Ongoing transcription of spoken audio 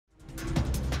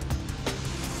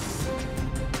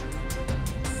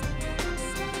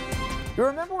You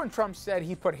remember when Trump said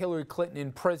he put Hillary Clinton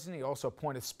in prison? He also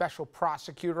appointed a special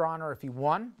prosecutor on her if he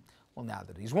won. Well, now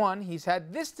that he's won, he's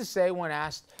had this to say when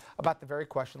asked about the very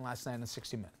question last night in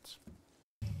 60 Minutes.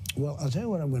 Well, I'll tell you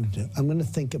what I'm going to do. I'm going to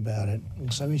think about it.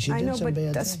 I mean, she did some bad but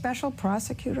a things. special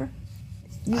prosecutor?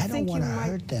 I don't want to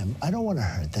hurt them. I don't want to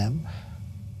hurt them.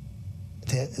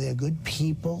 They're good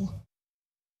people.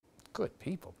 Good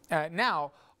people.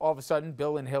 Now, all of a sudden,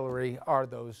 Bill and Hillary are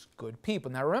those good people.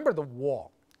 Now, remember the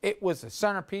wall. It was a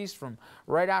centerpiece from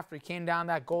right after he came down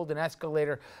that golden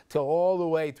escalator till all the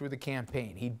way through the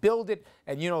campaign. He'd build it,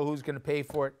 and you know who's going to pay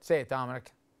for it. Say it,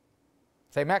 Dominic.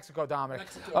 Say Mexico, Dominic.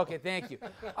 Mexico. Okay, thank you.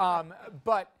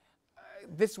 But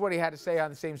this is what he had to say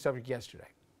on the same subject yesterday.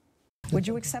 Would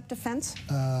you accept a fence?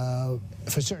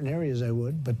 For certain areas, I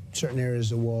would, but certain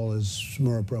areas, the wall is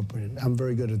more appropriate. I'm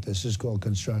very good at this. It's called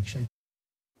construction.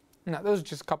 Now, those are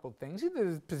just a couple of things. Either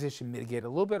his position mitigated a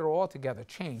little bit or altogether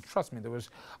changed. Trust me, there was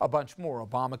a bunch more.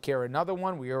 Obamacare, another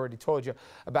one. We already told you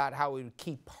about how he would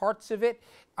keep parts of it.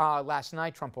 Last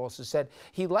night, Trump also said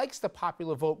he likes the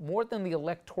popular vote more than the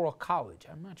Electoral College.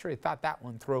 I'm not sure he thought that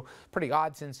one through. Pretty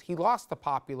odd since he lost the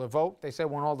popular vote. They said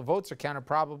when all the votes are counted,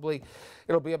 probably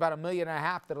it'll be about 1.5 million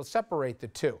that'll separate the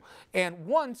two. And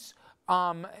once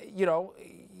you know,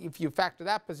 if you factor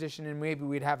that position in, maybe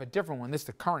we'd have a different one. This is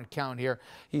the current count here.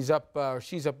 He's up,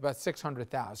 she's up about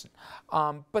 600,000.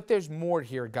 But there's more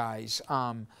here, guys.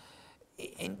 And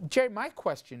Jerry, my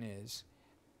question is,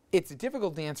 it's a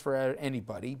difficult answer for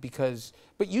anybody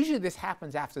but usually this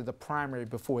happens after the primary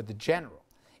before the general.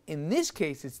 In this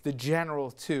case, it's the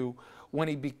general too, when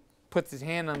he puts his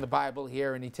hand on the Bible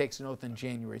here and he takes an oath on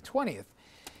January 20th.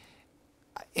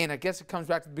 And I guess it comes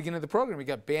back to the beginning of the program. We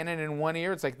got Bannon in one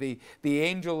ear. It's like the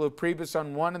angel of Priebus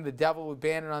on one and the devil with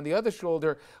Bannon on the other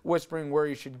shoulder whispering where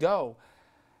he should go.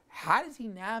 How does he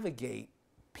navigate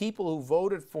people who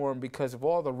voted for him because of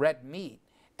all the red meat?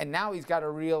 And now he's got to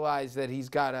realize that he's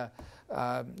got to,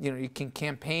 you know, you can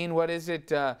campaign, what is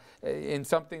it, in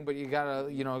something, but you got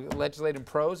to, you know, legislate in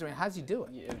prose. I mean, how does he do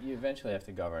it? You eventually have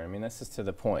to govern. I mean, this is to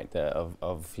the point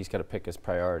of he's got to pick his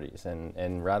priorities.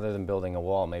 And rather than building a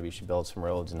wall, maybe you should build some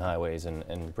roads and highways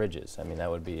and bridges. I mean, that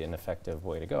would be an effective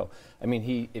way to go. I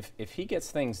mean, if he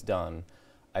gets things done,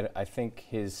 I think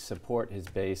his support, his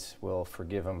base, will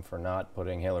forgive him for not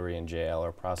putting Hillary in jail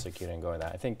or prosecuting, going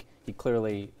that. I think he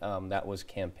clearly, that was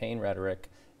campaign rhetoric,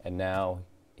 and now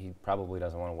he probably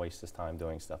doesn't want to waste his time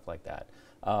doing stuff like that.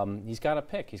 He's got to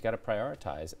pick. He's got to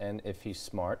prioritize. And if he's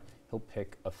smart, he'll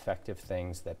pick effective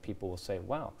things that people will say,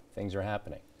 wow, things are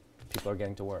happening. People are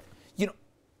getting to work. You know,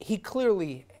 he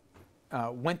clearly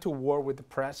went to war with the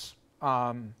press.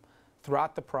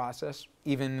 Throughout the process,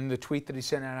 even in the tweet that he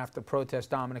sent out after the protest,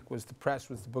 Dominic, was the press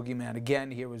was the boogeyman. Again,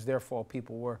 here was their fault.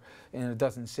 People were in a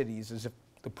dozen cities, as if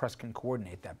the press can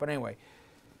coordinate that. But anyway,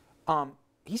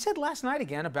 he said last night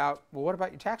again about, well, what about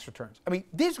your tax returns? I mean,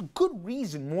 there's good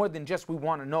reason more than just we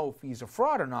want to know if he's a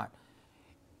fraud or not.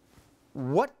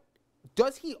 What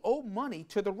does he owe money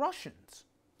to the Russians?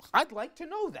 I'd like to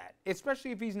know that,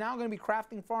 especially if he's now going to be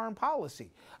crafting foreign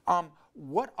policy.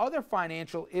 What other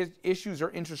financial issues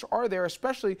or interests are there,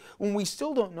 especially when we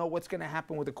still don't know what's going to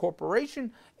happen with the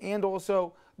corporation and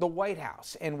also the White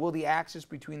House? And will the axis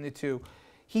between the two?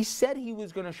 He said he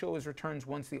was going to show his returns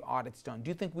once the audit's done. Do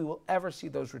you think we will ever see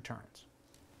those returns?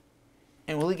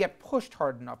 And will he get pushed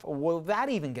hard enough, or will that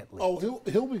even get leaked? Oh,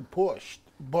 he'll be pushed,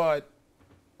 but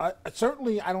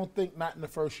certainly I don't think not in the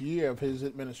first year of his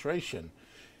administration.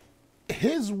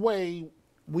 His way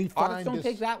we find audits don't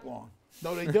take that long.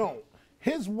 No, they don't.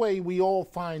 His way we all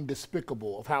find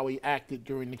despicable of how he acted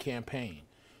during the campaign.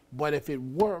 But if it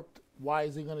worked, why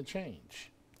is he going to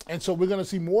change? And so we're going to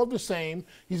see more of the same.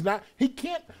 He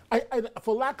can't,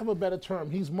 for lack of a better term,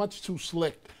 he's much too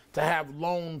slick to have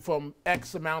loaned from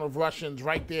X amount of Russians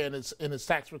right there in his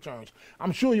tax returns.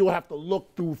 I'm sure you'll have to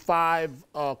look through 5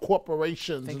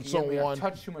 corporations and so on. I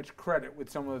touch too much credit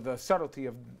with some of the subtlety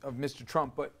of Mr.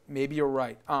 Trump, but maybe you're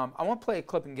right. I want to play a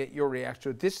clip and get your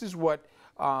reaction. This is what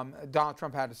Donald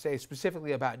Trump had to say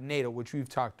specifically about NATO, which we've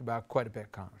talked about quite a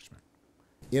bit, Congressman.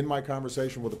 In my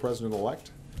conversation with the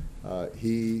President-elect,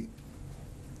 he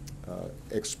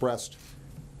expressed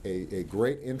a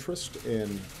great interest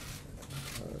in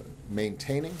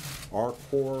maintaining our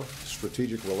core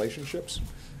strategic relationships.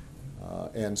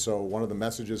 And so one of the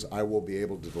messages I will be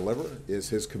able to deliver is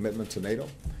his commitment to NATO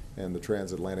and the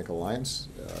transatlantic alliance.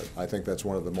 I think that's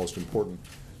one of the most important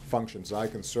functions I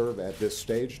can serve at this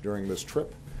stage during this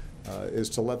trip, is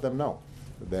to let them know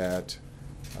that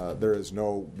there is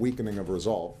no weakening of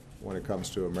resolve when it comes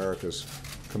to America's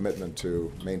commitment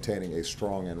to maintaining a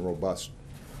strong and robust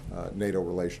NATO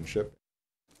relationship.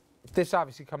 This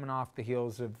obviously coming off the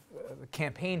heels of the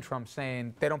campaign Trump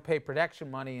saying they don't pay protection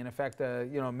money, and in fact, a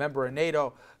member of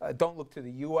NATO, don't look to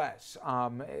the U.S.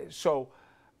 So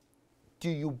do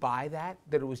you buy that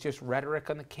it was just rhetoric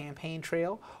on the campaign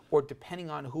trail? Or depending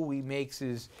on who he makes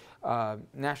his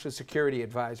national security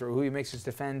advisor, or who he makes his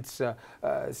defense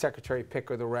secretary pick,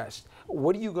 or the rest,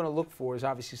 what are you going to look for as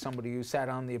obviously somebody who sat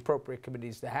on the appropriate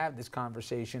committees to have this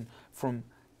conversation from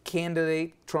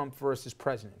candidate Trump versus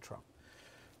President Trump?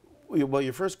 Well,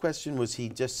 your first question was he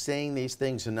just saying these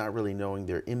things and not really knowing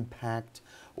their impact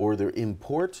or their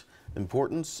importance?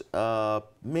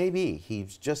 Maybe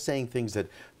he's just saying things that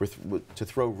to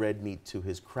throw red meat to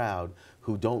his crowd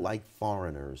who don't like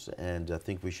foreigners and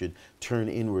think we should turn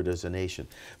inward as a nation.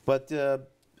 But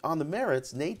on the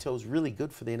merits, NATO is really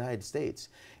good for the United States.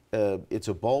 It's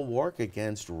a bulwark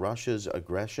against Russia's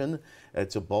aggression.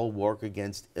 It's a bulwark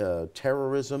against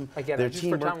terrorism. I get it. Just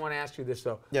for time, I want to ask you this,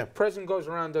 though. Yeah. President goes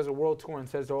around, does a world tour, and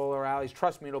says to all our allies,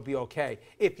 trust me, it'll be okay.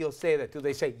 If you'll say that, do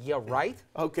they say, yeah, right?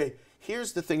 Okay,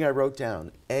 here's the thing I wrote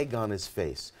down, egg on his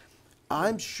face.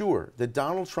 I'm sure that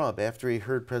Donald Trump, after he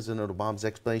heard President Obama's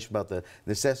explanation about the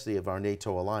necessity of our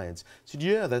NATO alliance, said,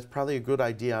 yeah, that's probably a good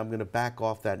idea. I'm going to back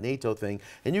off that NATO thing,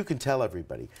 and you can tell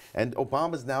everybody. And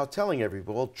Obama's now telling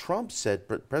everybody. Well, Trump said,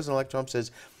 President-elect Trump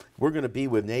says, we're going to be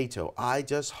with NATO. I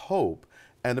just hope,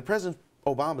 and the President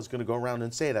Obama's going to go around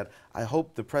and say that, I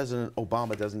hope the President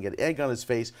Obama doesn't get egg on his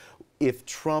face if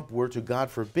Trump were to, God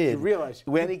forbid, you realize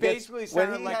when he basically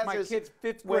sounded like my kid's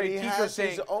fifth grade teacher saying,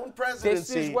 his own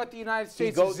presidency, this is what the United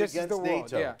States goes is, this is the world.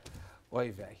 NATO. Yeah.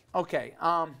 Oy vey. Okay,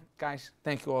 guys,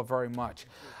 thank you all very much.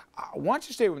 I want you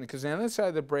to stay with me, because on the other side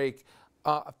of the break,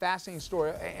 a fascinating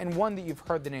story, and one that you've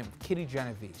heard the name of, Kitty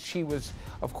Genovese. She was,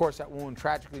 of course, that woman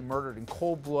tragically murdered in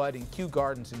cold blood in Kew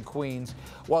Gardens in Queens,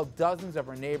 while dozens of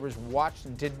her neighbors watched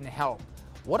and didn't help.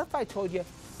 What if I told you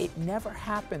it never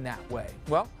happened that way?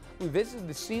 Well, we visited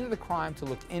the scene of the crime to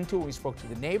look into it. We spoke to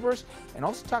the neighbors and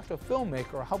also talked to a filmmaker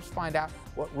who helps find out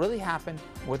what really happened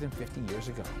more than 50 years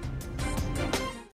ago.